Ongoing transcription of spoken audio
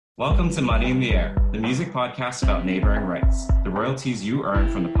Welcome to Money in the Air, the music podcast about neighboring rights, the royalties you earn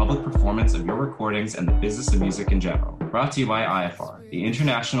from the public performance of your recordings and the business of music in general. Brought to you by IFR, the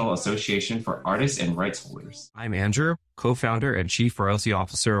International Association for Artists and Rights Holders. I'm Andrew, co-founder and chief royalty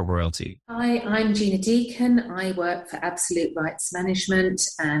officer of Royalty. Hi, I'm Gina Deacon. I work for Absolute Rights Management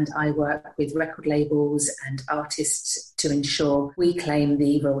and I work with record labels and artists to ensure we claim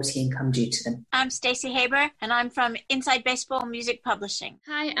the royalty income due to them. I'm Stacey Haber and I'm from Inside Baseball Music Publishing.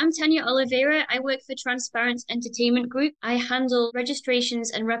 Hi, I'm Tanya Oliveira. I work for Transparent Entertainment Group. I handle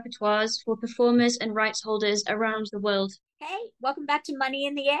registrations and repertoires for performers and rights holders around the world. Hey, welcome back to Money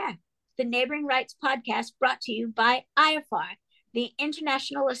in the Air, the Neighboring Rights podcast brought to you by IFR, the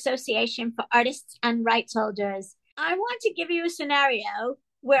International Association for Artists and Rights Holders. I want to give you a scenario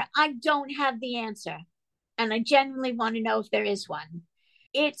where I don't have the answer, and I genuinely want to know if there is one.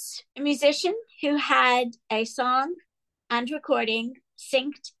 It's a musician who had a song and recording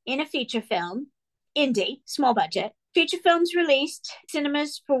synced in a feature film, indie, small budget. Feature films released,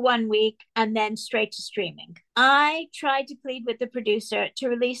 cinemas for 1 week, and then straight to streaming. I tried to plead with the producer to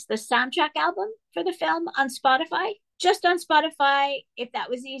release the soundtrack album for the film on Spotify. Just on Spotify, if that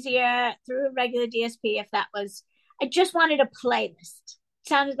was easier, through a regular DSP, I just wanted a playlist.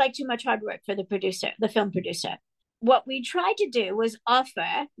 Sounded like too much hard work for the film producer. What we tried to do was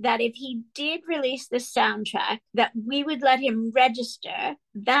offer that if he did release the soundtrack, that we would let him register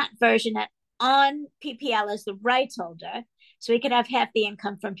that version on PPL as the rights holder, so he could have half the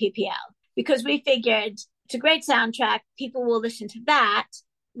income from PPL. Because we figured it's a great soundtrack, people will listen to that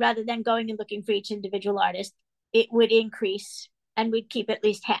rather than going and looking for each individual artist. It would increase and we'd keep at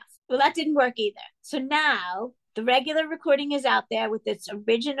least half. Well, that didn't work either. So now the regular recording is out there with its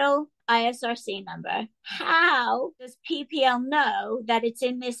original ISRC number. How does PPL know that it's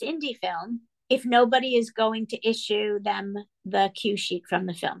in this indie film if nobody is going to issue them the cue sheet from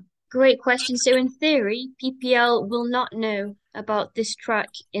the film? Great question. So in theory, PPL will not know about this track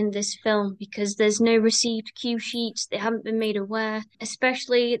in this film because there's no received cue sheets. They haven't been made aware,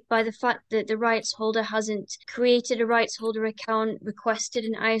 especially by the fact that the rights holder hasn't created a rights holder account, requested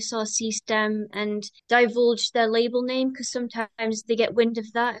an ISRC stem, and divulged their label name, because sometimes they get wind of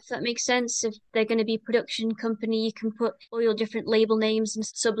that, if that makes sense. If they're going to be a production company, you can put all your different label names and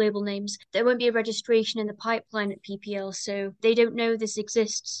sub-label names. There won't be a registration in the pipeline at PPL, so they don't know this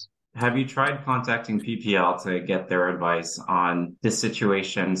exists. Have you tried contacting PPL to get their advice on this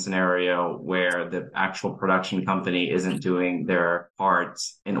scenario where the actual production company isn't doing their part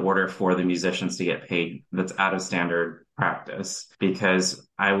in order for the musicians to get paid? That's out of standard practice, because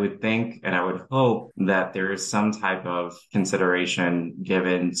I would think and I would hope that there is some type of consideration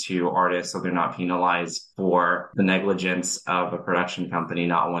given to artists so they're not penalized for the negligence of a production company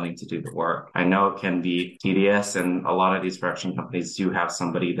not wanting to do the work. I know it can be tedious, and a lot of these production companies do have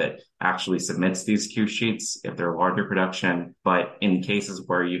somebody that actually submits these cue sheets if they're a larger production. But in cases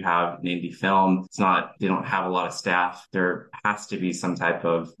where you have an indie film, they don't have a lot of staff. There has to be some type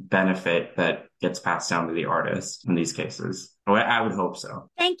of benefit that gets passed down to the artist in these cases. I would hope so.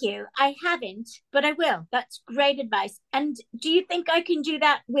 Thank you. I haven't, but I will. That's great advice. And do you think I can do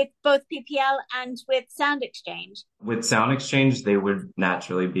that with both PPL and with Sound Exchange? With Sound Exchange, they would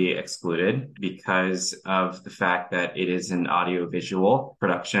naturally be excluded because of the fact that it is an audiovisual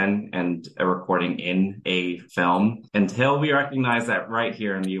production and a recording in a film. Until we recognize that right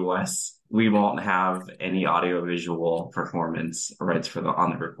here in the US, we won't have any audiovisual performance rights on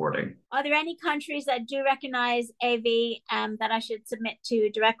the recording. Are there any countries that do recognize AV that I should submit to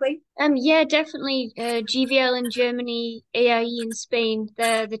directly? Yeah, definitely. GVL in Germany, AIE in Spain,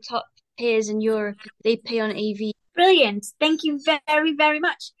 they're the top payers in Europe. They pay on AV. Brilliant. Thank you very, very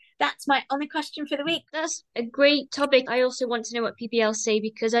much. That's my only question for the week. That's a great topic. I also want to know what PPL say,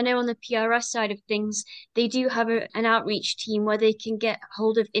 because I know on the PRS side of things, they do have an outreach team where they can get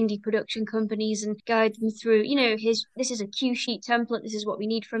hold of indie production companies and guide them through, this is a cue sheet template, this is what we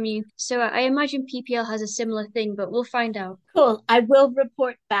need from you. So I imagine PPL has a similar thing, but we'll find out. Cool. I will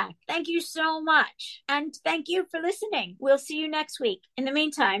report back. Thank you so much. And thank you for listening. We'll see you next week. In the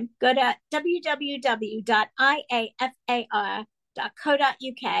meantime, go to www.iafar.co.uk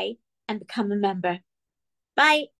and become a member. Bye.